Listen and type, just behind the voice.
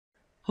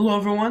Hello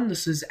everyone,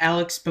 this is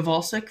Alex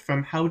Bivalsik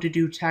from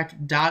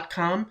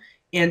howtodotech.com,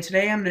 and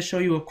today I'm going to show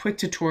you a quick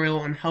tutorial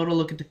on how to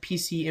look at the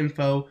PC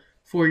info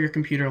for your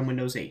computer on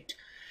Windows 8.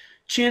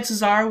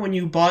 Chances are when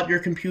you bought your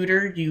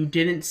computer you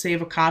didn't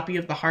save a copy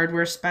of the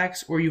hardware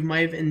specs, or you might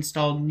have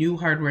installed new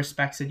hardware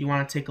specs that you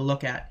want to take a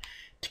look at.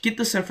 To get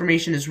this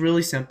information is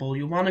really simple.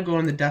 You'll want to go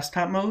in the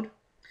desktop mode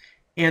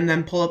and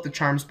then pull up the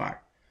Charms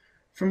bar.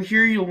 From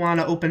here you'll want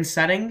to open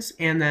Settings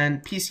and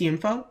then PC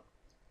Info.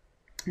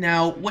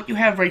 Now, what you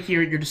have right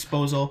here at your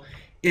disposal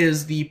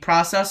is the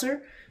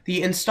processor,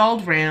 the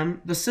installed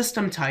RAM, the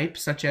system type,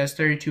 such as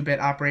 32-bit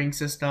operating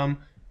system,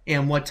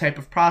 and what type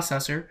of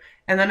processor,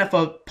 and then if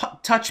a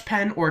touch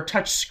pen or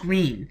touch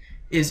screen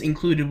is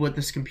included with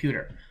this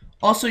computer.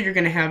 Also, you're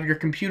going to have your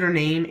computer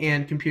name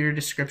and computer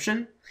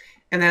description,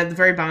 and then at the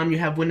very bottom you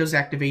have Windows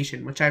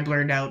activation, which I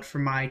blurred out for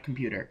my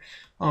computer.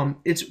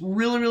 It's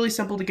really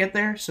simple to get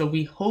there, so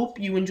we hope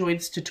you enjoyed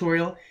this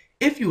tutorial.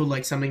 If you would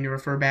like something to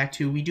refer back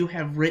to, we do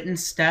have written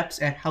steps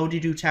at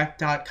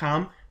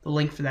howtodotech.com. The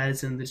link for that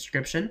is in the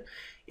description.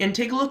 And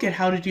take a look at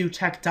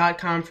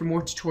howtodotech.com for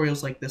more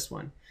tutorials like this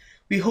one.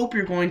 We hope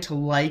you're going to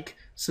like,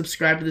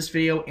 subscribe to this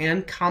video,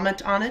 and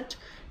comment on it.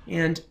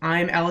 And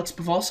I'm Alex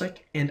Bivalsik,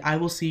 and I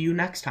will see you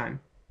next time.